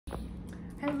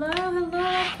Hello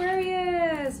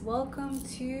Aquarius, welcome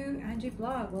to Angie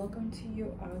Blog. Welcome to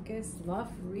your August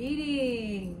love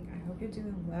reading. I hope you're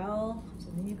doing well.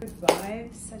 Sending you good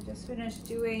vibes. I just finished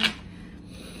doing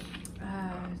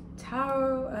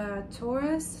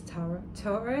Taurus,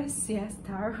 yes,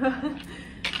 Tarot.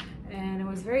 And it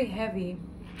was very heavy,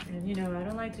 and you know I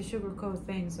don't like to sugarcoat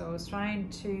things, so I was trying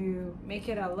to make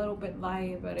it a little bit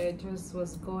light, but it just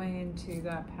was going into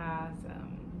that path.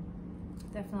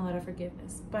 Definitely a lot of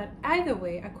forgiveness. But either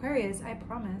way, Aquarius, I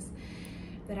promise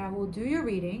that I will do your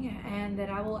reading and that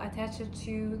I will attach it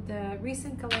to the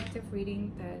recent collective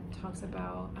reading that talks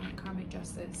about karmic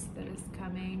justice that is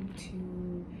coming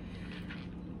to,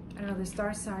 I don't know, the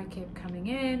star side kept coming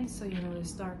in. So, you know, the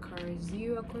star card is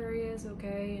you, Aquarius,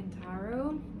 okay, and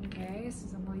tarot, okay. So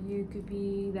some of you could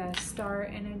be that star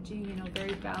energy, you know,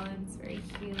 very balanced, very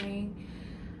healing.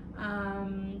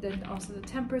 Then also the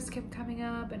Temperance kept coming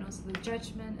up, and also the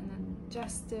Judgment, and then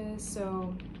Justice.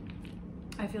 So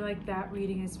I feel like that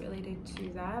reading is related to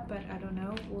that, but I don't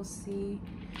know. We'll see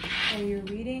how you're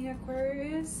reading,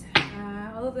 Aquarius.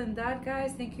 Other than that,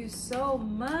 guys, thank you so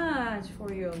much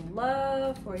for your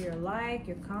love, for your like,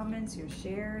 your comments, your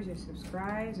shares, your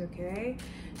subscribes, okay?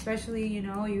 Especially, you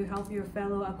know, you help your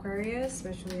fellow Aquarius,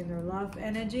 especially in their love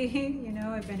energy. You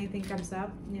know, if anything comes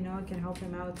up, you know, it can help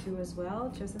them out too as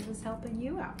well, just as it's helping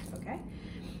you out, okay?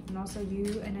 And also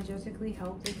you energetically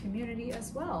help the community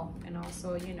as well. And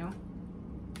also, you know,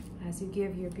 as you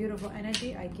give your beautiful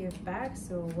energy, I give back.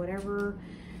 So whatever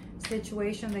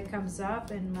situation that comes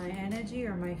up in my energy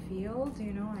or my field,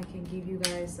 you know, I can give you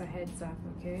guys a heads up,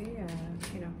 okay?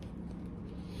 You know.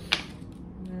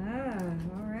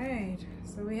 All right.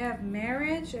 So we have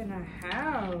marriage and a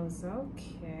house.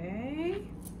 Okay.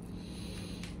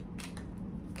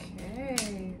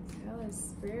 Okay. Tell us,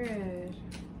 Spirit.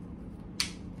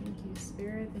 Thank you,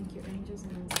 Spirit. Thank you, angels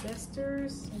and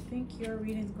ancestors. I think your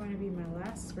reading is going to be my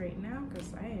last right now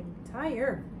because I am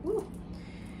tired. Woo.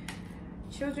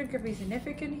 Children could be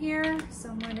significant here.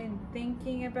 Someone in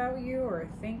thinking about you or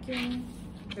thinking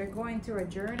they're going through a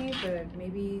journey, but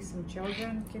maybe some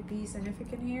children could be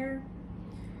significant here.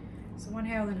 Someone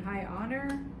held in high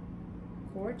honor.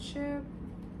 Courtship.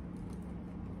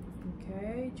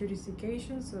 Okay.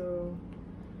 Judication. So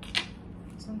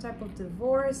some type of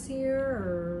divorce here,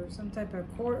 or some type of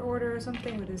court order or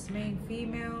something with this main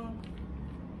female.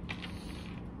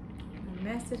 A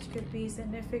message could be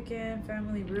significant.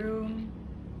 Family room.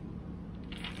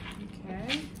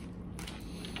 Okay.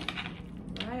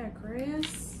 Right,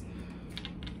 Aquarius.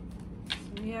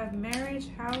 So we have marriage,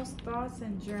 house, thoughts,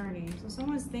 and journey. So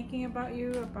someone's thinking about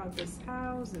you, about this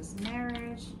house, this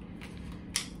marriage.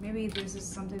 Maybe this is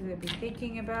something they've been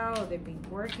thinking about, they've been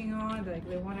working on, like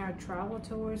they want to travel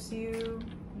towards you.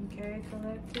 Okay,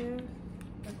 collective,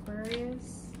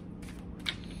 Aquarius.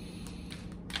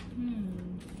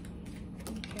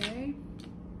 Okay.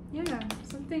 Yeah,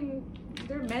 something,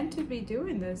 they're meant to be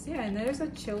doing this. Yeah, and there's a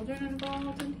children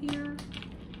involved in here.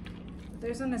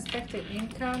 There's unexpected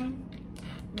income.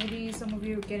 Maybe some of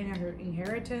you are getting an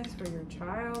inheritance for your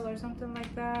child or something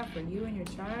like that, for you and your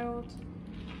child.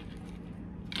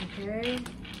 Okay,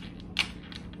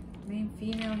 main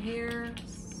female here.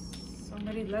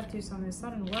 Somebody left you some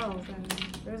sudden wealth, and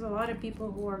there's a lot of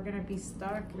people who are gonna be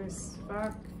stuck. This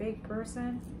fake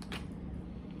person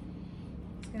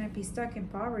is gonna be stuck in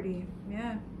poverty.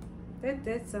 Yeah, they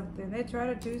did something. They try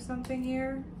to do something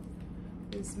here.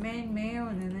 This main male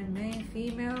and then main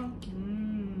female.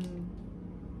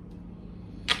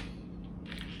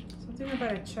 Something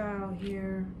about a child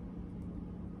here.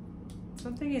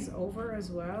 Something is over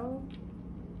as well.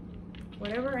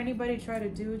 Whatever anybody tried to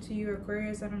do to you,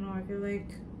 Aquarius, I don't know. I feel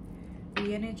like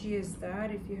the energy is that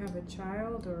if you have a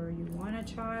child or you want a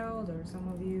child, or some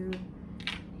of you,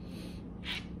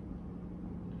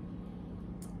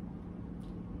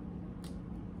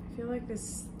 I feel like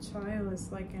this child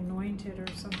is like anointed or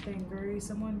something. Very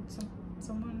someone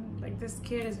like this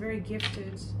kid is very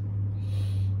gifted.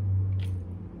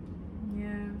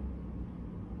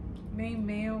 Main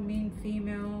male, main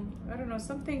female. I don't know,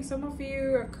 something, some of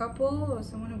you are a couple or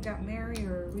someone who got married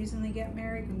or recently got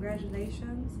married,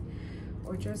 congratulations.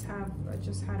 Or just had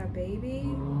a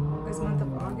baby this month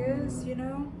of August, you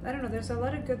know. I don't know, there's a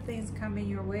lot of good things coming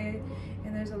your way,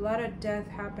 and there's a lot of death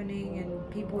happening and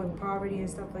people in poverty and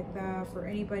stuff like that for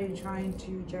anybody trying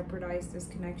to jeopardize this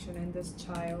connection and this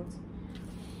child.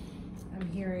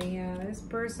 I'm hearing, yeah, this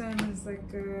person is like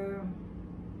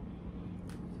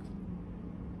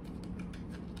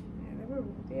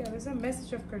yeah, there's a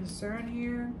message of concern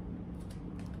here.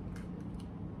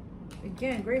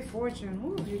 Again, great fortune.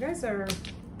 Ooh, you guys are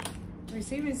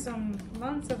receiving some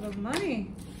months of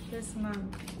money. this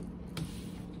month.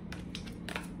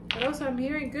 But also I'm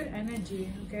hearing good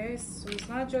energy, okay? So it's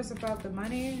not just about the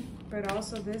money, but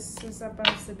also this is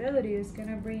about stability. It's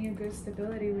gonna bring you good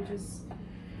stability, which is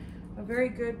a very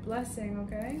good blessing,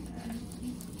 okay?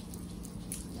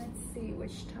 Let's see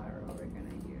which tarot we're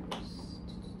gonna use.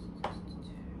 I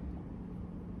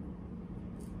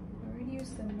already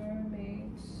used the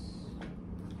mermaids.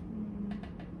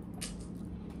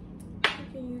 I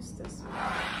can use this one.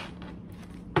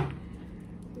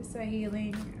 This is a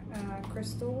healing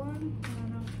crystal one. I don't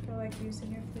know if I feel like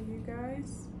using it for you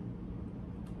guys.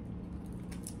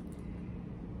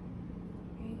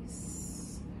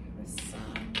 Ace, the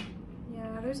sun.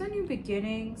 Yeah, there's a new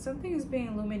beginning. Something is being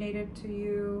illuminated to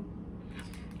you.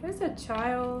 There's a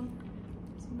child,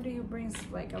 somebody who brings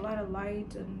like a lot of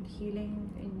light and healing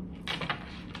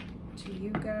to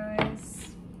you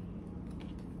guys.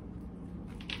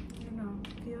 I don't know,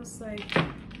 feels like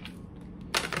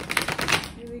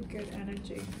really good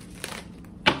energy.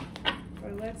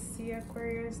 But let's see,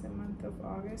 Aquarius, the month of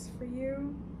August for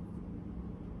you.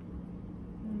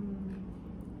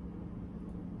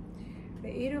 The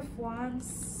Eight of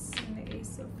Wands and the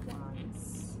Ace of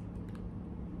Wands.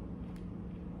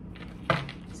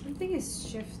 Something is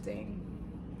shifting.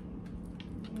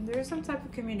 There's some type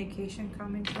of communication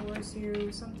coming towards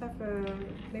you. Some type of,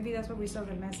 maybe that's what we saw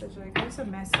the message. Like there's a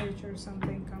message or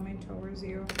something coming towards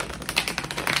you.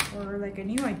 Or like a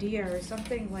new idea or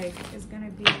something like is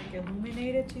gonna be like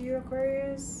illuminated to you,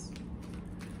 Aquarius.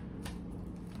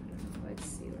 Let's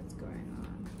see what's going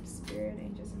on. Spirit,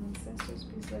 angels, and ancestors,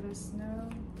 please let us know.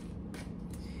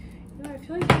 You know, I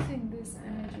feel like using this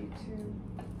energy too.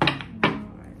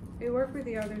 It worked with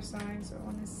the other signs, so I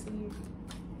want to see.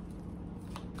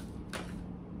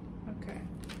 Okay.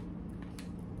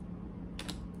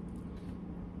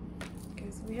 Okay,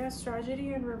 so we have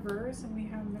tragedy in reverse, and we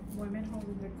have women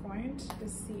holding the coin, the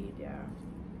seed, yeah.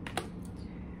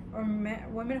 Or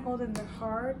women holding the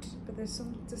heart, but there's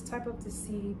this type of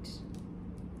deceit.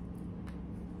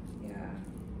 Yeah.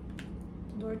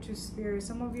 Door to spirit.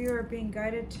 Some of you are being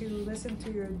guided to listen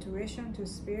to your intuition, to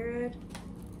spirit.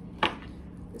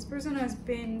 This person has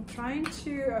been trying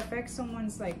to affect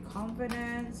someone's like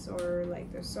confidence or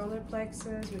like their solar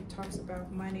plexus, which talks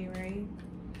about money, right?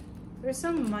 There's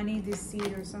some money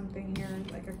deceit or something here,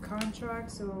 like a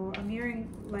contract. So I'm hearing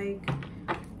like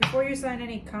before you sign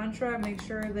any contract, make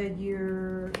sure that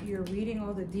you're reading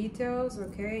all the details,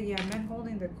 okay? Yeah, men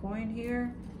holding the coin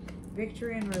here.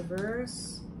 Victory in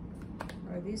reverse.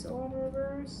 Are these all in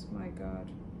reverse? My God.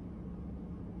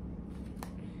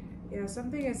 Yeah,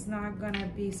 something is not gonna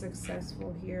be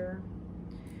successful here.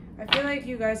 I feel like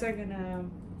you guys are gonna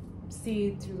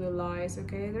see through the lies,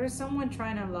 okay? There's someone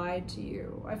trying to lie to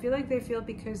you. I feel like they feel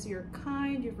because you're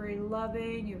kind, you're very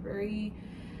loving, you're very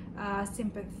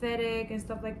sympathetic and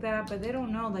stuff like that, but they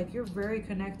don't know, like you're very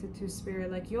connected to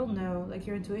spirit. Like you'll know, like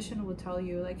your intuition will tell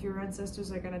you, like your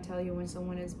ancestors are gonna tell you when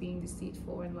someone is being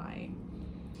deceitful and lying.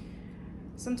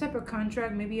 Some type of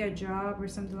contract, maybe a job or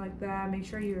something like that. Make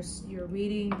sure you're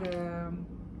reading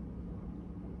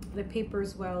the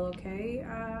papers well, okay,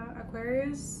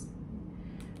 Aquarius?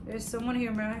 There's someone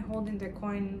here holding the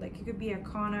coin, like it could be a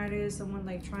con artist, someone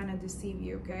like trying to deceive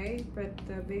you, okay? But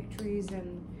the victories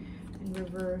in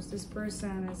reverse. This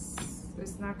person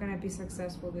is not going to be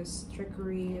successful. This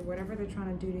trickery, whatever they're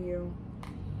trying to do to you.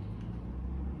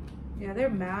 Yeah,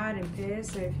 they're mad and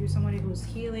pissed. If you're somebody who's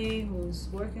healing, who's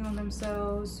working on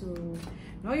themselves, who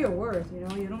know your worth, you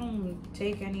know, you don't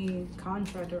take any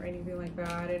contract or anything like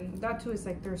that. And that too is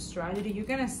like their strategy. You're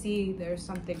gonna see there's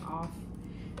something off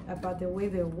about the way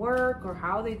they work or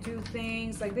how they do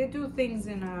things. Like they do things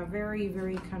in a very,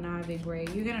 very conniving way.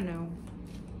 You're gonna know.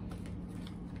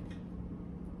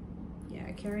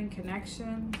 Yeah, carrying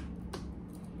connection.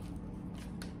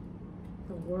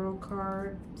 The World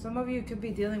card. Some of you could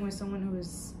be dealing with someone who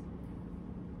is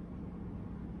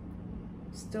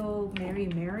still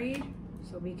married,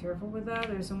 so be careful with that.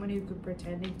 There's someone who could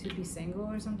pretending to be single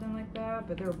or something like that,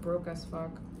 but they're broke as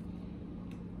fuck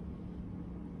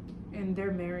and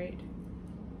they're married.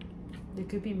 They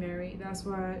could be married. That's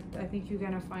what I think you're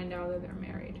gonna find out, that they're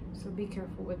married, so be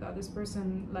careful with that. This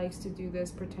person likes to do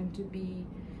this, pretend to be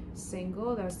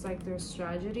single. That's like their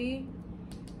strategy.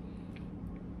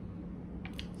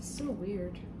 So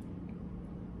weird.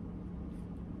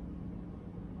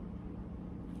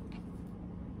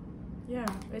 Yeah,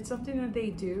 it's something that they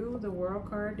do. The World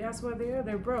card, that's what they are.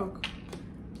 They're broke.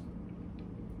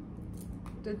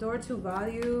 The door to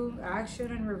value,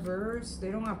 action in reverse. They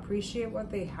don't appreciate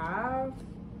what they have.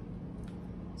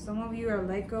 Some of you are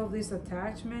let go of this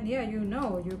attachment. Yeah, you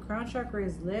know, your crown chakra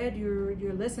is lit.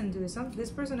 You're listening to this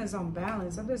person is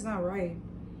unbalanced. Something's not right.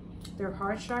 Their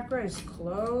heart chakra is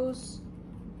closed.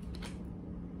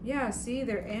 Yeah, see,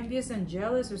 they're envious and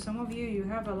jealous. Or some of you, you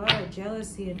have a lot of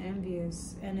jealousy and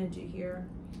envious energy here.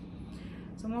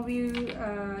 Some of you,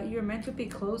 you're meant to be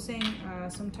closing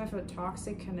some type of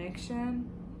toxic connection.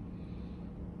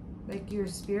 Like your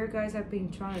spirit guides have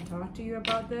been trying to talk to you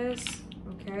about this.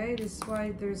 Okay, this is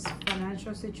why there's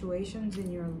financial situations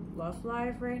in your love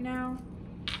life right now.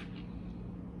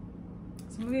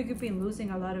 Some of you could be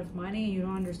losing a lot of money. You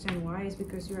don't understand why. It's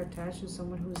because you're attached to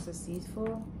someone who's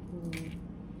deceitful,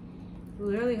 who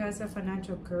literally has a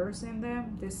financial curse in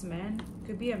them. This man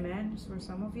could be a man for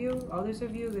some of you. Others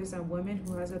of you, there's a woman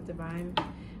who has a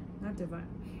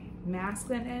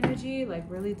masculine energy, like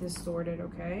really distorted.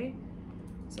 Okay.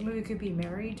 Some of you could be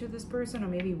married to this person, or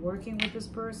maybe working with this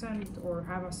person, or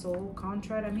have a soul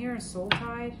contract. I'm hearing soul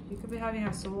tie. You could be having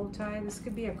a soul tie. This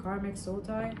could be a karmic soul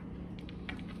tie.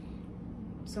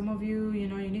 Some of you, you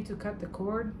know, you need to cut the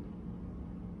cord.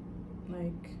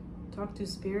 Like, talk to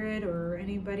spirit or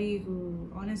anybody who,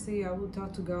 honestly, I would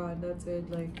talk to God. That's it.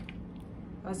 Like,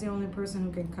 that's the only person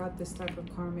who can cut this type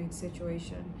of karmic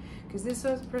situation. Because this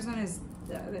person is,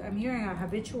 I'm hearing a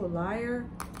habitual liar.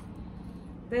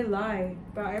 They lie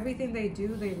about everything they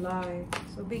do. They lie.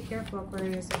 So be careful,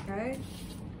 Aquarius, okay?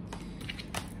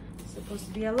 It's supposed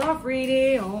to be a love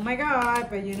reading. Oh my God!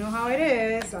 But you know how it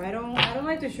is. I don't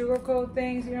like to sugarcoat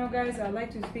things, you know, guys. I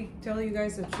like to tell you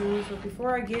guys the truth. But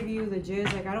before I give you the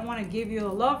gist, like I don't want to give you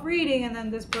a love reading and then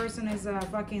this person is a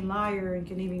fucking liar and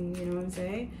can even, you know what I'm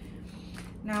saying?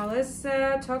 Now let's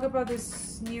talk about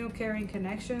this new caring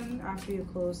connection after you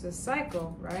close this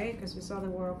cycle, right? Because we saw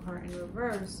the World card in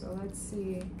reverse. So let's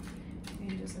see,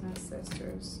 angels and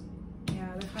ancestors.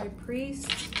 Yeah, the High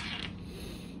Priest.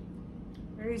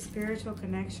 Very spiritual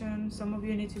connection. Some of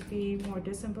you need to be more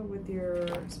disciplined with your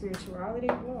spirituality.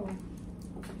 Whoa.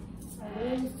 I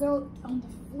really felt on the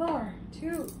floor.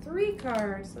 2, 3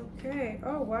 cards. Okay.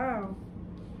 Oh, wow.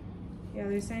 Yeah,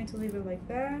 they're saying to leave it like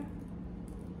that.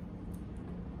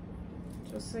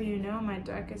 Just so you know, my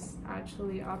deck is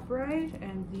actually upright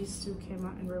and these two came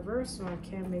out in reverse, so I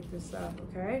can't make this up,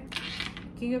 okay?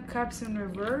 King of Cups in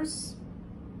reverse.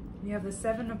 We have the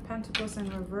 7 of Pentacles in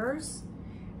reverse.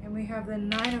 And we have the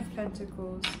 9 of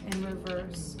Pentacles in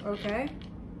reverse, okay?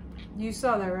 You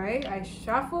saw that, right? I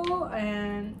shuffle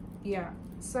and yeah.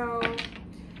 So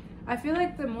I feel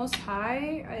like the Most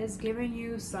High is giving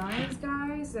you signs,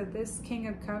 guys, that this King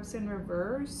of Cups in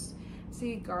reverse,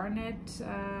 see Garnet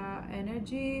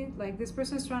energy, like this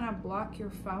person's trying to block your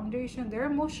foundation. They're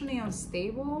emotionally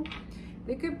unstable.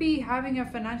 They could be having a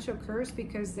financial curse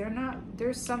because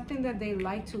there's something that they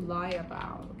like to lie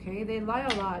about, okay? They lie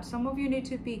a lot. Some of you need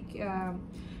to be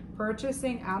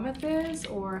purchasing amethyst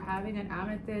or having an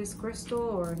amethyst crystal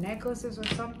or necklaces or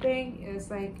something. It's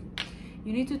like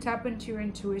you need to tap into your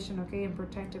intuition, okay, and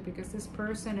protect it because this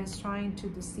person is trying to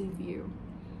deceive you.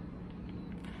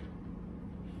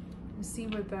 See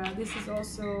with that, this is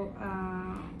also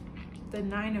the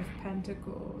 9 of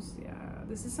Pentacles. Yeah,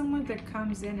 this is someone that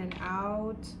comes in and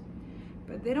out,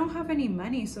 but they don't have any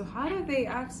money. So how do they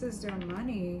access their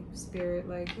money, Spirit?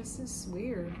 Like, this is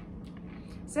weird.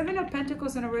 7 of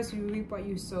Pentacles in reverse, you reap what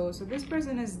you sow. So this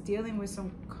person is dealing with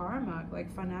some karma,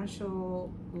 like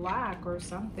financial lack or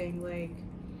something. Like,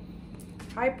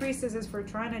 High Priestess is for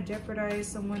trying to jeopardize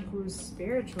someone who's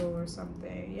spiritual or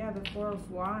something. Yeah, the 4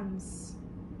 of Wands.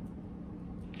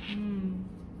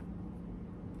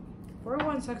 4 of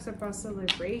Wands talks about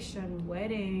celebration,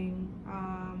 wedding.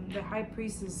 The High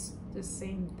Priest is the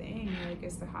same thing, like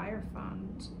it's the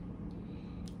Hierophant.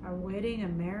 A wedding, a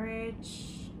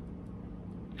marriage.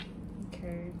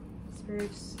 Okay,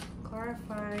 spirits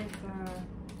clarify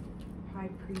the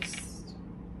High Priest.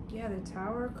 Yeah, the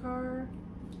Tower card.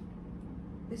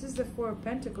 This is the 4 of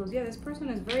Pentacles. Yeah, this person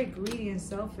is very greedy and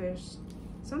selfish.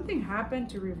 Something happened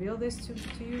to reveal this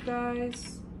to you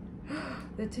guys.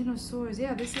 The 10 of Swords.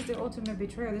 Yeah, this is the ultimate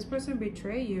betrayal. This person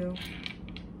betrayed you.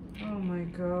 Oh my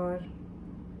God.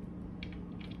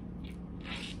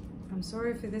 I'm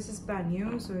sorry if this is bad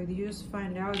news or you just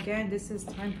find out. Again, this is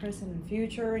time, present, and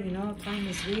future. You know, time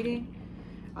is reading.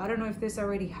 I don't know if this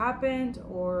already happened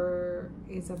or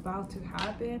it's about to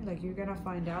happen. Like, you're gonna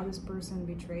find out this person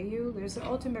betrayed you. There's the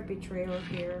ultimate betrayal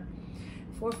here.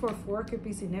 444 could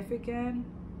be significant.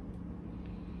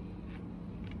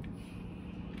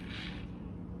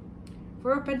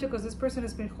 4 of Pentacles, this person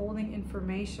has been holding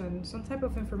information, some type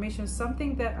of information,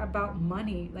 something that about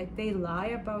money, like they lie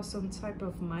about some type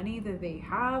of money that they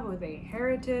have or they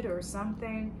inherited or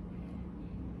something.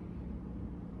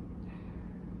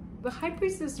 the high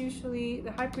priestess usually,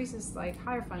 the high priestess like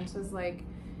Hierophant, so it's like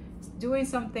doing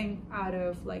something out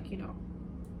of like, you know,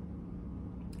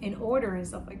 in order and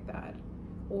stuff like that,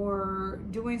 or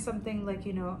doing something like,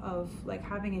 you know, of like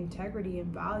having integrity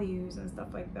and values and stuff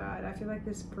like that. I feel like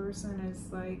this person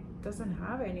is like, doesn't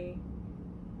have any.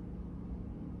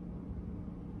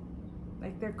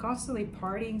 Like they're constantly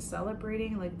partying,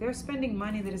 celebrating, like they're spending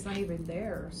money that is not even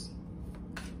theirs.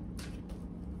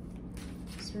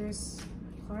 Serious,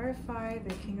 clarify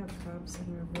the King of Cups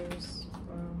in reverse.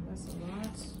 Wow, that's a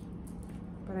lot.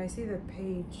 But I see the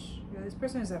Page. Yeah, this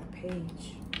person is a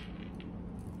Page.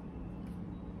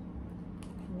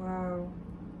 Wow.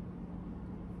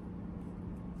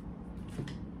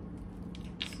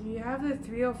 So you have the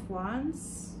Three of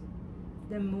Wands,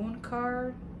 the Moon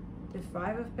card, the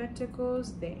Five of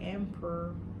Pentacles, the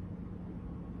Emperor.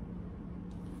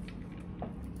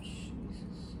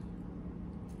 Jesus.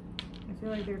 I feel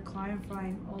like they're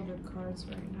clarifying all the cards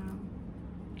right now.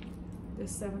 The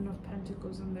Seven of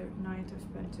Pentacles and the Knight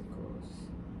of Pentacles.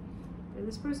 Yeah,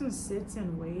 this person sits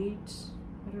and waits.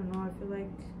 I don't know, I feel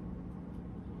like,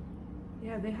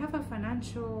 yeah, they have a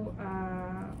financial,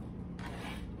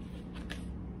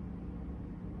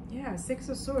 yeah, Six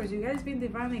of Swords. You guys being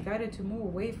divinely guided to move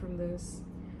away from this.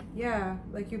 Yeah,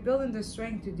 like you're building the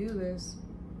strength to do this.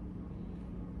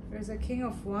 There's a King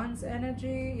of Wands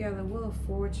energy. Yeah, the Wheel of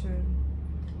Fortune.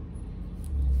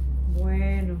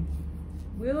 Bueno.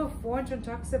 Wheel of Fortune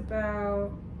talks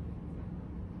about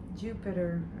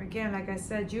Jupiter. Again, like I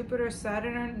said, Jupiter,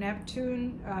 Saturn,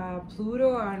 Neptune,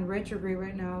 Pluto are in retrograde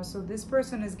right now. So this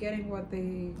person is getting what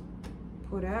they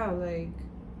put out. Like,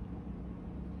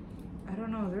 I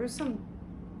don't know. There's some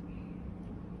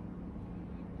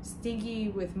stingy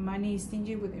with money,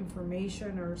 stingy with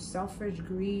information, or selfish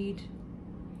greed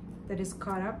that is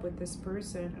caught up with this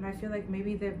person. And I feel like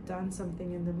maybe they've done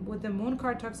something in them. With the Moon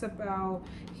card talks about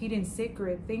hidden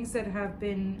secret, things that have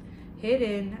been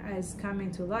hidden as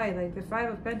coming to light. Like the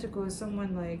Five of Pentacles is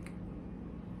someone like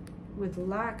with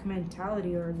lack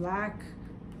mentality, or lack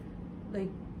like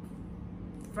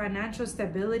financial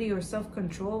stability or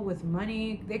self-control with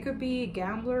money. They could be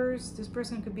gamblers. This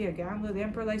person could be a gambler. The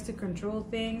Emperor likes to control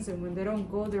things, and when they don't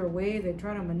go their way, they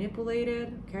try to manipulate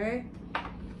it. Okay.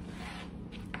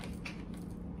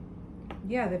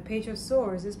 Yeah, the Page of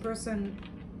Swords. This person,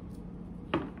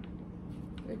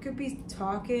 it could be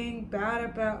talking bad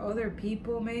about other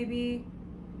people, maybe.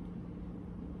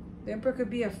 The Emperor could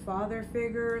be a father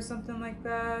figure or something like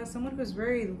that. Someone who's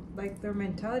very, like, their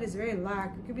mentality is very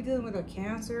lack. It could be dealing with a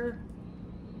Cancer.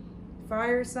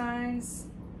 Fire signs.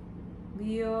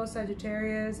 Leo,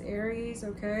 Sagittarius, Aries.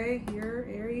 Okay, here,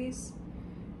 Aries.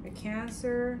 A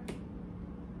Cancer.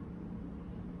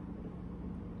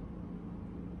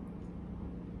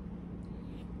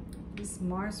 This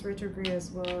Mars retrograde as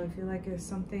well. I feel like it's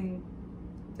something,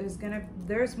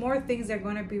 there's more things that are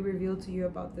gonna be revealed to you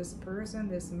about this person,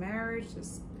 this marriage,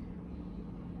 this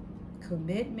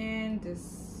commitment,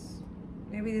 this,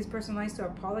 maybe this person likes to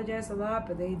apologize a lot,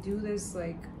 but they do this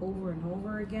like over and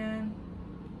over again.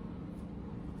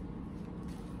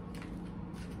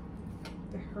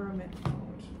 The Hermit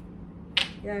mode.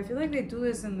 Yeah, I feel like they do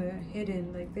this in the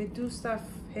hidden, like they do stuff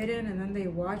hidden and then they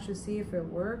watch to see if it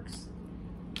works.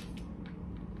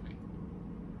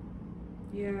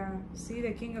 Yeah, see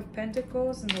the King of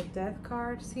Pentacles and the Death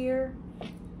cards here.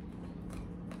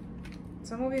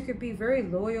 Some of you could be very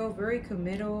loyal, very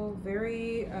committal,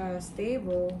 very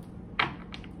stable.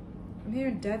 I'm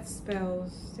hearing death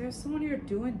spells. There's someone here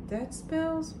doing death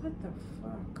spells? What the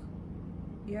fuck?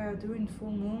 Yeah, doing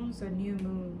full moons and new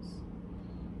moons.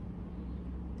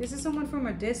 This is someone from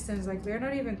a distance, like they're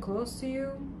not even close to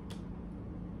you.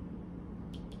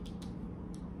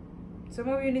 Some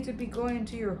of you need to be going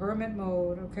into your hermit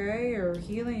mode, okay? Or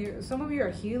healing. Some of you are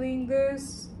healing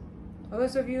this.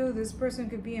 Others of you, this person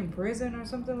could be in prison or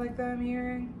something like that, I'm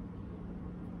hearing.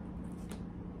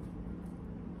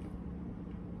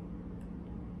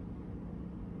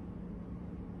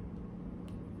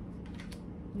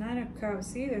 Nine of Cups.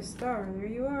 See the star. There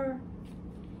you are.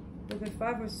 With the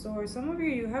Five of Swords. Some of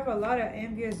you have a lot of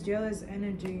envious, jealous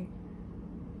energy.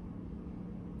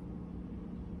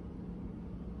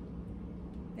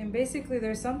 And basically,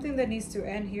 there's something that needs to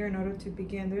end here in order to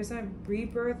begin. There's a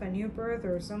rebirth, a new birth,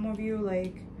 or some of you,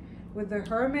 like, with the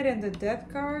Hermit and the Death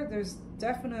card, there's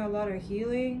definitely a lot of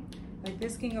healing. Like,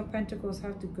 this King of Pentacles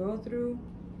have to go through.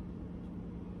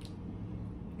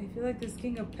 I feel like this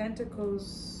King of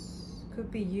Pentacles could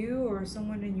be you or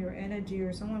someone in your energy,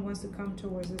 or someone wants to come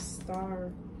towards this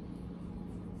star.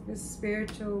 This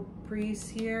spiritual priest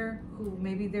here, who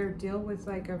maybe they're deal with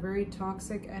like a very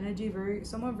toxic energy,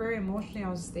 someone very emotionally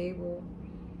unstable.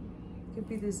 Could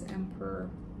be this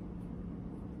Emperor.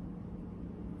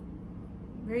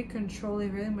 Very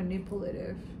controlling, very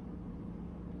manipulative.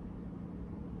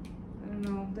 I don't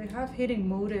know. They have hidden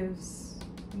motives.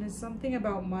 And it's something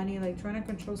about money, like trying to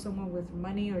control someone with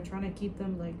money or trying to keep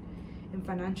them like in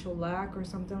financial lack or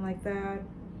something like that.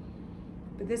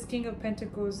 But this King of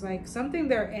Pentacles, like something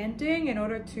they're ending in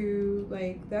order to,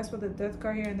 like, that's what the Death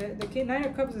card here. And the Knight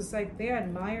of Cups is like they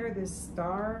admire this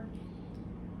star.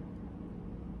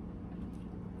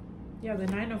 Yeah, the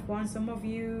Nine of Wands. Some of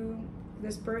you,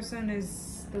 this person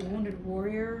is the wounded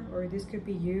warrior, or this could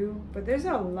be you. But there's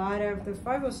a lot of, the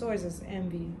Five of Swords is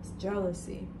envy, it's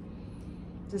jealousy,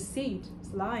 deceit,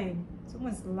 it's lying.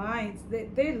 Someone's lying.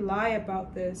 They lie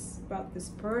about this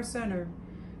person, or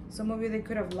some of you, they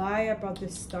could have lied about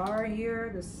this star here,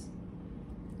 this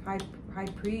high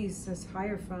priest, this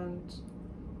Hierophant.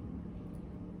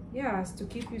 Yeah, it's to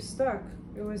keep you stuck.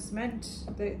 It was meant,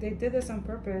 they did this on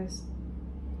purpose.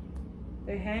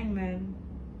 The Hangman.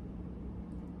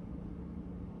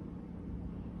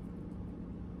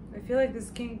 I feel like this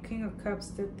King of Cups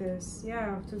did this.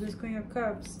 Yeah, to this Queen of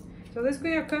Cups. So this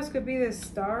Queen of Cups could be this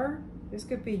star. This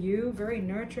could be you. Very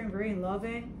nurturing, very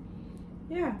loving.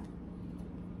 Yeah.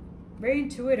 Very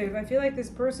intuitive. I feel like this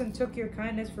person took your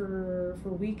kindness for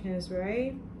weakness,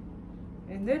 right?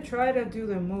 And they try to do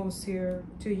the most here.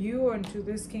 To you and to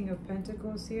this King of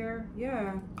Pentacles here.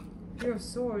 Yeah. Pure of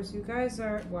Swords. You guys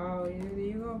are... Wow. There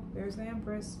you go. There's the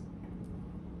Empress.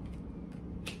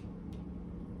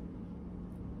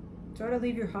 Try to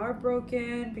leave your heart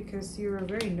broken because you're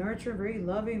very nurturing, very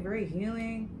loving, very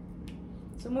healing.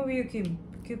 Some of you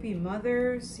could be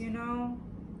mothers, you know.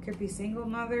 Could be single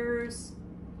mothers.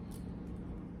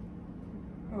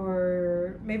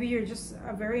 Or maybe you're just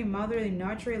a very motherly,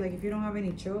 nurturing, like if you don't have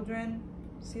any children.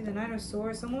 See the Knight of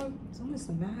Swords. Someone's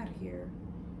mad here.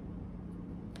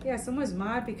 Yeah, someone's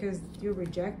mad because you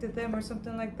rejected them or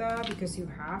something like that. Because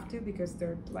you have to, because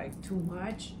they're like too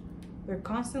much. They're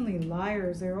constantly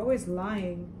liars. They're always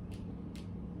lying.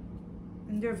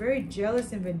 And they're very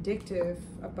jealous and vindictive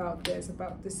about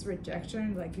this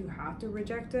rejection. Like, you have to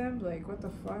reject them. Like, what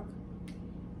the fuck?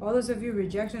 All those of you,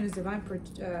 rejection is divine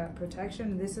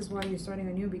protection. This is why you're starting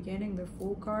a new beginning. The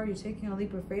Fool card. You're taking a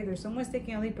leap of faith. Or someone's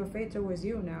taking a leap of faith towards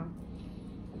you now.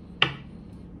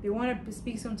 They want to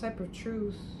speak some type of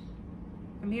truth.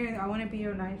 I'm hearing, I want to be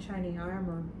your knight shining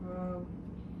armor.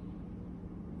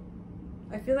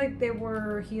 I feel like they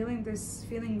were healing this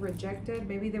feeling rejected.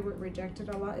 Maybe they were rejected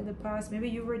a lot in the past. Maybe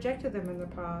you rejected them in the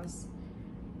past.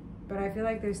 But I feel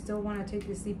like they still want to take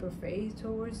this leap of faith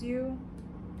towards you.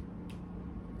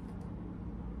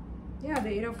 Yeah, the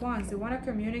Eight of Wands. They want to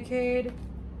communicate.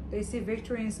 They see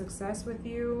victory and success with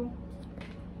you.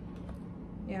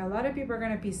 Yeah, a lot of people are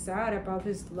going to be sad about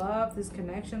this love, this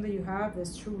connection that you have,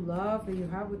 this true love that you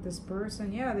have with this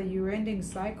person. Yeah, that you're ending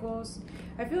cycles.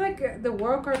 I feel like the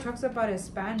World card talks about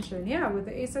expansion. Yeah, with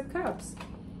the Ace of Cups.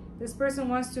 This person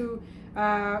wants to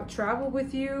travel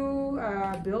with you,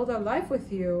 build a life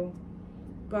with you.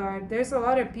 But there's a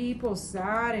lot of people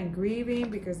sad and grieving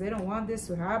because they don't want this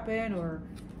to happen. Or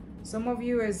some of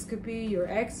you could be your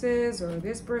exes or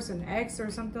this person ex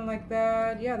or something like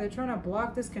that. Yeah, they're trying to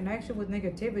block this connection with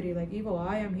negativity, like evil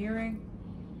eye I'm hearing.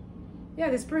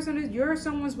 Yeah, this person you're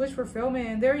someone's wish fulfillment,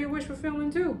 and they're your wish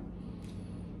fulfillment too.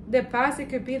 The past, it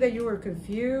could be that you were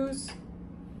confused.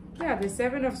 Yeah, the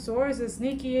Seven of Swords, the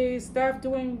sneaky stuff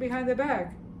doing behind the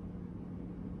back.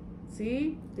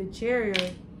 See? The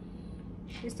Chariot.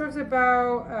 This talks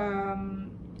about...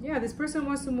 yeah, this person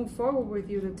wants to move forward with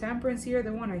you. The Temperance here, they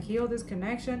want to heal this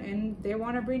connection and they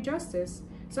want to bring justice.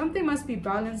 Something must be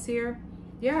balanced here.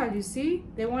 Yeah, you see?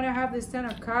 They want to have this Ten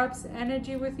of Cups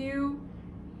energy with you.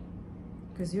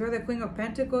 Because you're the Queen of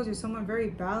Pentacles. You're someone very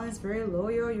balanced, very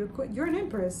loyal. You're an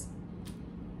Empress.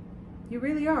 You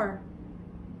really are.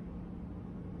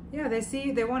 Yeah,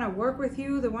 they want to work with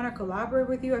you. They want to collaborate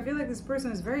with you. I feel like this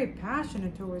person is very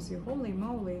passionate towards you. Holy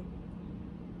moly.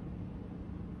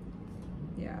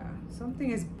 Yeah,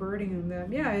 something is burning in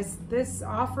them. Yeah, it's this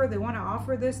offer. They want to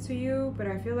offer this to you, but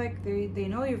I feel like they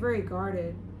know you're very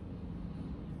guarded.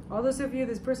 All those of you,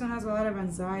 this person has a lot of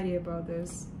anxiety about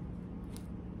this.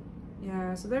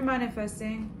 Yeah, so they're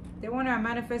manifesting. They want to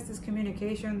manifest this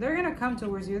communication. They're going to come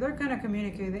towards you. They're going to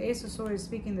communicate. The Ace of Swords is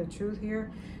speaking the truth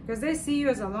here because they see you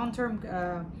as a long-term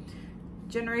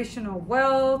generational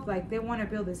wealth. Like, they want to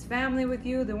build this family with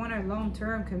you. They want a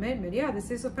long-term commitment. Yeah, this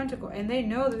is a pentacle, and they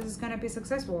know this is going to be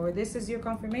successful, or this is your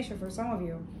confirmation for some of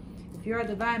you. If you're a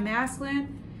divine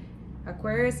masculine,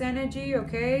 Aquarius energy,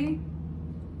 okay,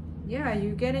 yeah,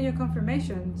 you get in your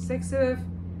confirmation.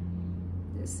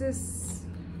 This is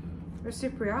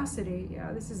Reciprocity.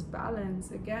 Yeah, this is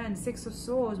balance. Again, Six of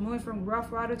Swords, moving from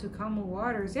rough water to calmer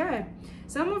waters. Yeah,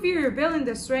 some of you are building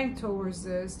the strength towards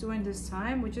this during this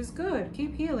time, which is good.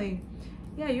 Keep healing.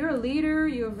 Yeah, you're a leader.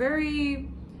 You're very,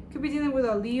 could be dealing with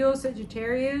a Leo,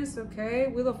 Sagittarius, okay?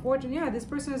 Wheel of Fortune. Yeah, this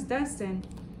person is destined.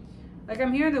 Like,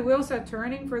 I'm hearing the wheels are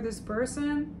turning for this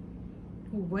person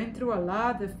who went through a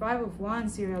lot. The Five of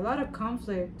Wands here, a lot of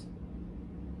conflict.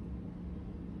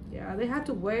 Yeah, they had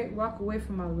to walk away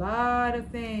from a lot of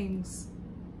things.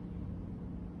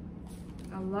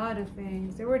 A lot of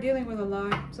things. They were dealing with a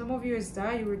lot. Some of you has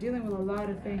died. You were dealing with a lot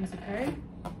of things, okay?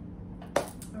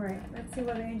 All right, let's see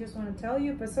what the angels want to tell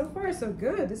you. But so far, so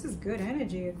good. This is good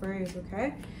energy, Aquarius,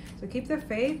 okay? So keep the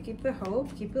faith, keep the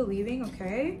hope, keep believing,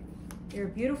 okay? You're a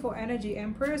beautiful energy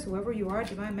empress, whoever you are,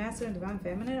 divine masculine, divine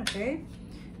feminine, okay?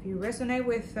 If you resonate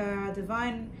with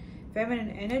divine feminine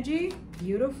energy,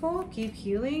 beautiful, keep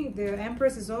healing. The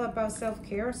Empress is all about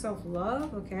self-care,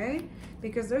 self-love, okay?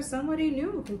 Because there's somebody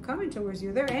new who's coming towards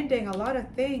you. They're ending a lot of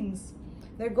things.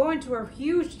 They're going to a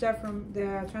huge death from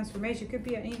the transformation. It could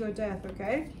be an ego death,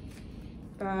 okay?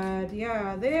 But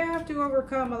yeah, they have to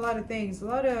overcome a lot of things. A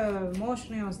lot of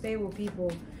emotionally unstable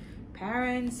people.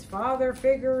 Parents, father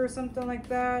figure or something like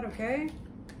that, okay?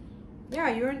 Yeah,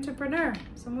 you're an entrepreneur.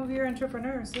 Some of you are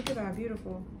entrepreneurs. Look at that,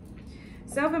 beautiful.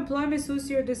 Self-employment suits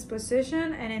your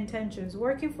disposition and intentions.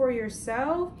 Working for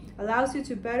yourself allows you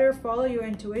to better follow your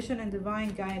intuition and divine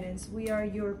guidance. We are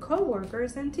your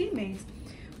co-workers and teammates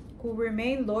who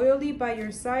remain loyally by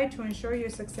your side to ensure your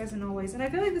success in all ways. And I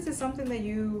feel like this is something that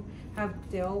you have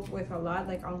dealt with a lot,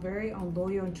 like on very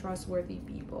unloyal and trustworthy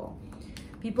people.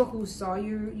 People who saw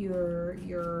your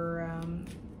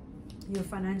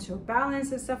financial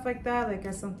balance and stuff like that, like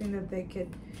as something that they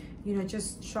could, you know,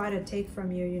 just try to take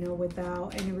from you, you know,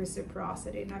 without any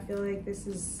reciprocity. And I feel like this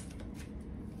is,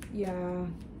 yeah.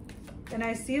 And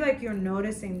I see like you're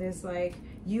noticing this, like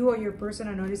you or your person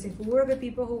are noticing who are the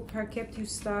people who have kept you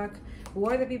stuck, who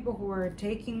are the people who are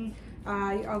taking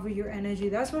over your energy.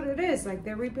 That's what it is. Like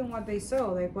they're reaping what they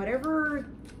sow. Like whatever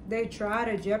they try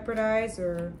to jeopardize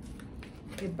or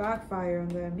it backfire on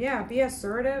them. Yeah, be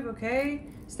assertive, okay?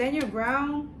 Stand your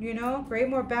ground, you know, create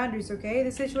more boundaries, okay?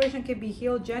 The situation can be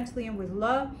healed gently and with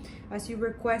love as you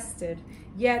requested.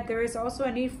 Yet there is also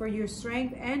a need for your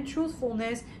strength and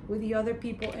truthfulness with the other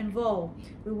people involved.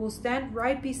 We will stand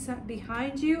right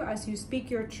behind you as you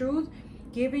speak your truth,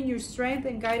 giving you strength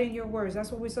and guiding your words. That's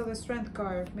what we saw the strength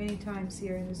card many times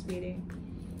here in this reading.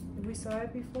 Did we saw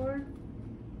it before?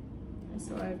 I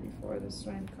saw it before, the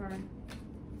strength card.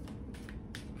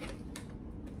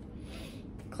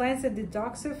 Cleanse and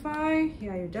detoxify.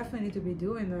 Yeah, you definitely need to be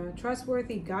doing that.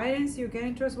 Trustworthy guidance. You're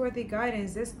getting trustworthy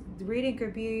guidance. This reading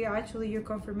could be actually your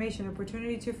confirmation.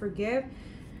 Opportunity to forgive.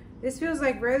 This feels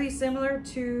like really similar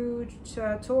to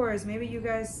Taurus. Maybe you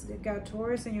guys got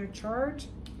Taurus in your chart.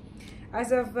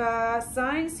 As of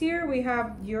signs here, we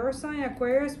have your sign,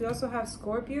 Aquarius. We also have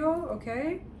Scorpio,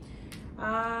 okay?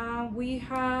 We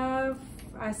have,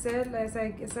 as I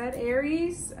said,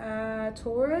 Aries,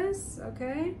 Taurus,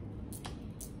 okay?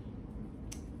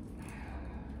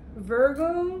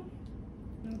 Virgo,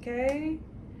 okay?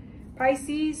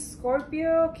 Pisces,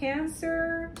 Scorpio,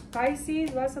 Cancer,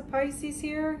 Pisces, lots of Pisces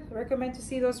here. Recommend to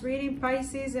see those reading,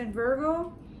 Pisces and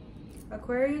Virgo,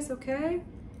 Aquarius, okay?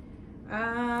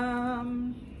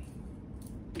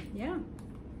 Yeah.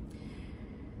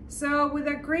 So with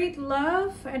a great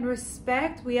love and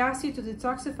respect, we ask you to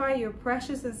detoxify your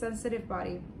precious and sensitive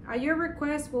body. At your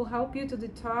request, will help you to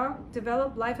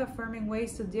develop life-affirming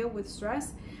ways to deal with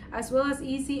stress, as well as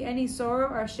easy any sorrow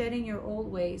or shedding your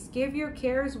old ways. Give your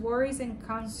cares, worries, and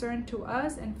concern to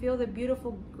us and feel the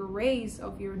beautiful grace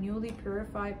of your newly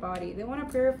purified body. They want to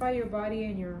purify your body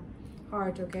and your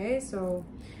heart, okay? So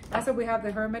that's why we have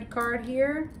the Hermit card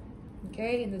here,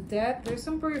 okay? In the Death, there's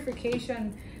some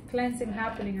purification, cleansing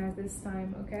happening at this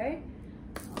time, okay?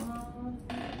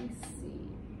 Let me see.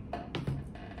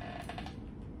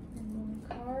 Moon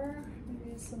card,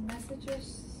 maybe some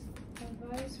messages,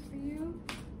 advice for you.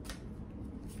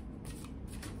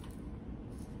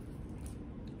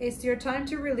 It's your time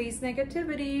to release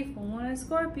negativity. Full Moon and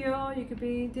Scorpio. You could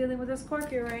be dealing with a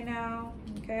Scorpio right now,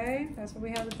 okay? That's why we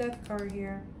have the Death card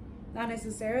here. Not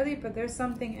necessarily, but there's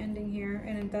something ending here,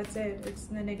 and that's it. It's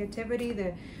the negativity,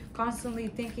 the constantly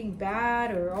thinking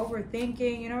bad or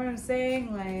overthinking, you know what I'm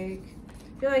saying? Like,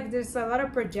 I feel like there's a lot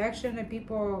of projection that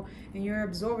people, and you're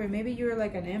absorbing. Maybe you're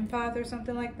like an empath or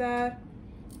something like that,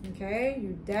 okay?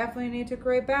 You definitely need to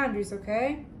create boundaries,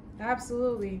 okay?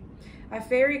 Absolutely. A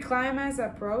fairy climax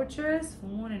approaches,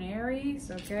 Moon and Aries,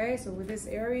 okay? So with this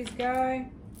Aries guy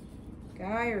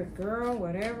or girl,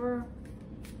 whatever,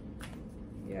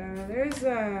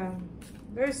 Yeah,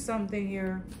 there's something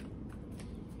here.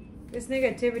 This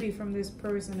negativity from this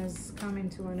person is coming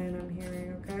to an end, I'm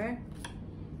hearing, okay?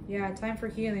 Yeah, time for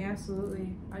healing,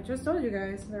 absolutely. I just told you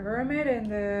guys, the Hermit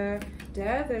and the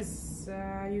Death is,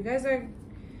 you guys are,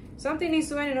 something needs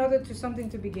to end in order to something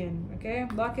to begin, okay?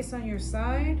 Luck is on your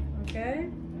side, okay?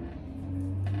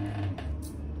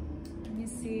 Let me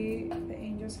see if the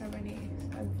angels have any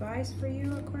advice for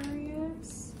you,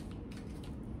 Aquarius.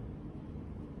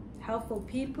 Helpful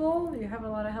people, you have a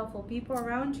lot of helpful people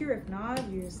around you. If not,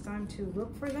 it's time to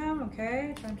look for them,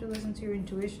 okay? Time to listen to your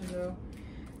intuition, though.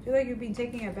 I feel like you've been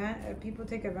taking advantage, people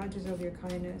take advantage of your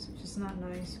kindness, which is not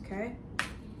nice, okay?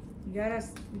 You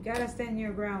gotta stand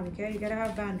your ground, okay? You gotta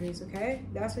have boundaries, okay?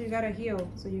 That's what you gotta heal,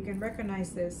 so you can recognize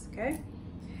this, okay?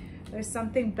 There's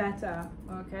something better,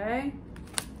 okay?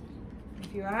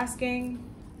 If you're asking,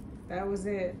 that was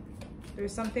it.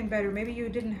 There's something better. Maybe you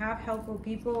didn't have helpful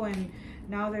people and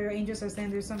now their angels are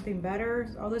saying there's something better.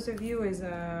 All this of you is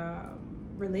a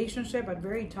relationship, a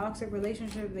very toxic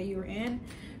relationship that you're in.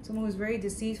 Someone who's very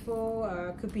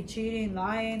deceitful, could be cheating,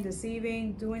 lying,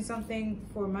 deceiving, doing something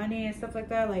for money and stuff like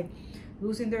that, like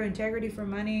losing their integrity for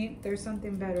money. There's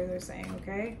something better, they're saying,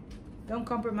 okay? Don't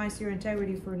compromise your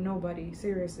integrity for nobody,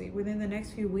 seriously, within the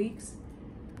next few weeks.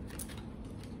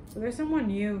 So there's someone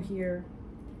new here.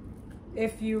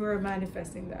 If you were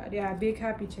manifesting that, yeah, big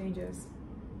happy changes.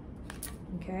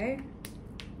 Okay,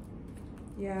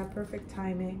 yeah, perfect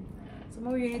timing. Some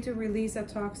of you need to release a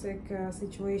toxic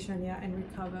situation, yeah, and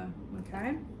recover.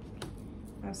 Okay,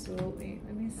 absolutely.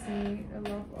 Let me see the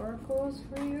love oracles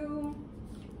for you.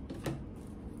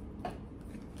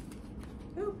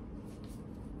 Ooh.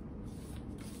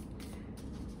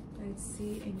 Let's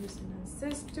see, angels and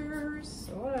ancestors.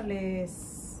 Órale,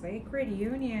 sacred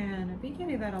union. I've been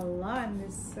getting that a lot in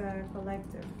this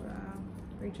collective.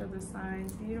 For each other's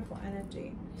signs. Beautiful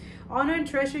energy. Honor and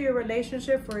treasure your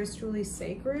relationship, for it's truly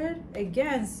sacred.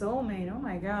 Again, soulmate. Oh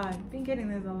my God. I've been getting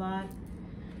this a lot.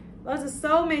 Lots of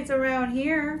soulmates around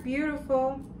here.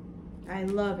 Beautiful. I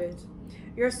love it.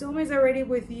 Your soulmates are already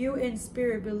with you in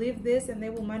spirit. Believe this and they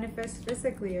will manifest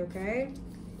physically, okay?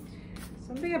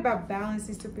 Something about balance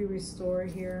needs to be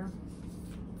restored here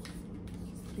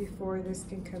before this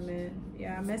can come in.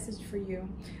 Yeah, a message for you.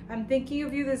 I'm thinking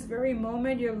of you this very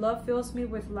moment. Your love fills me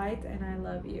with light and I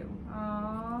love you.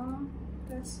 Aww,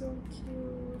 that's so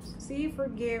cute. See,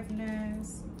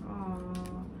 forgiveness.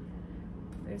 Aww,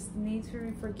 there's need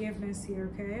for forgiveness here,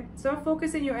 okay? Start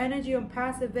focusing your energy on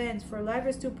past events, for life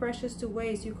is too precious to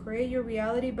waste. You create your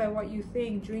reality by what you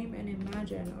think, dream, and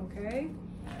imagine, okay?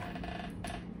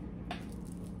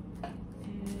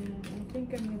 I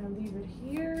think I'm gonna leave it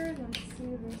here. Let's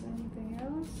see if there's anything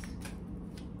else.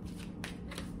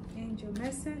 Angel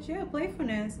message. Yeah,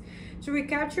 playfulness. To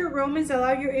recapture romance,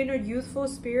 allow your inner youthful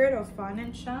spirit of fun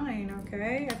and shine,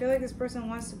 okay? I feel like this person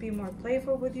wants to be more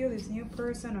playful with you, this new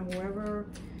person or whoever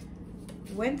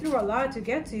went through a lot to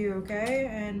get to you, okay?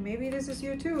 And maybe this is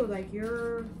you too. Like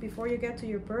before you get to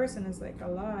your person, it's like a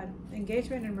lot.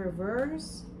 Engagement in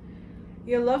reverse.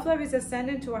 Your love life is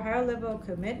ascending to a higher level of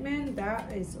commitment.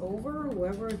 That is over.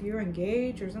 Whoever, if you're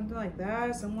engaged or something like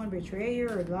that, someone betrayed you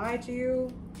or lied to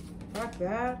you, fuck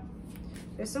that.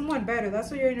 There's someone better.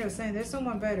 That's what you're saying. There's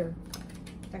someone better.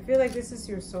 I feel like this is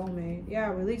your soulmate.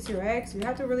 Yeah, release your ex. You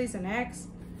have to release an ex.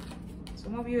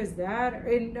 Some of you is that.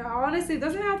 And honestly, it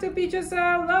doesn't have to be just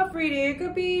a love reading. It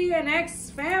could be an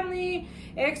ex-family,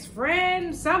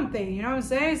 ex-friend, something. You know what I'm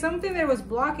saying? Something that was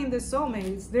blocking the soulmate.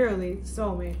 It's literally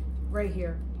soulmate. Right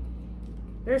here.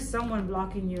 There's someone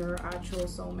blocking your actual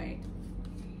soulmate.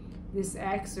 This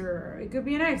ex, or it could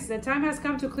be an ex. The time has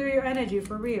come to clear your energy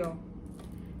for real.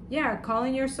 Yeah,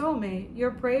 calling your soulmate.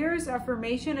 Your prayers,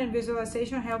 affirmation, and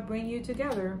visualization help bring you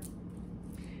together.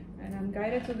 And I'm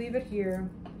guided to leave it here.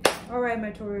 All right, my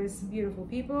Taurus, beautiful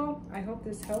people. I hope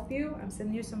this helped you. I'm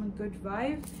sending you some good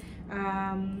vibe.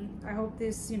 I hope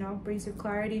this, brings you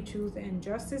clarity, truth, and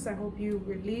justice. I hope you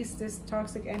release this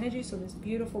toxic energy so this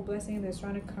beautiful blessing that's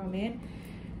trying to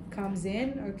comes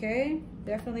in, okay?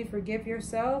 Definitely forgive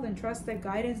yourself and trust the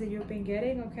guidance that you've been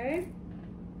getting, okay?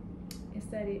 Is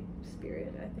that it,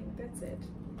 Spirit? I think that's it.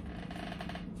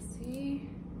 Let's see.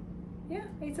 Yeah,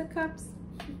 Ace of Cups.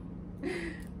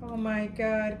 Oh my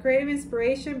God. Creative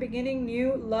inspiration, beginning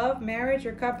new, love, marriage.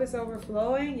 Your cup is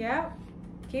overflowing. Yeah.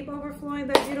 Keep overflowing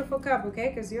that beautiful cup, okay?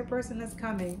 Because your person is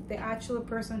coming. The actual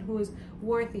person who is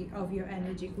worthy of your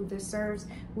energy, who deserves,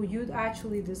 who you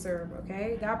actually deserve,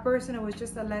 okay? That person, it was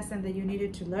just a lesson that you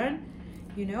needed to learn.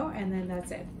 you know, and then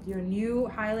that's it. Your new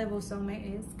high-level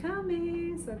soulmate is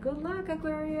coming. So good luck,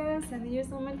 Aquarius, and you're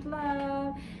so much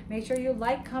love. Make sure you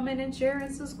like, comment, and share,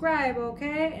 and subscribe,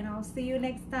 okay? And I'll see you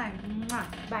next time. Mwah.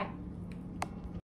 Bye.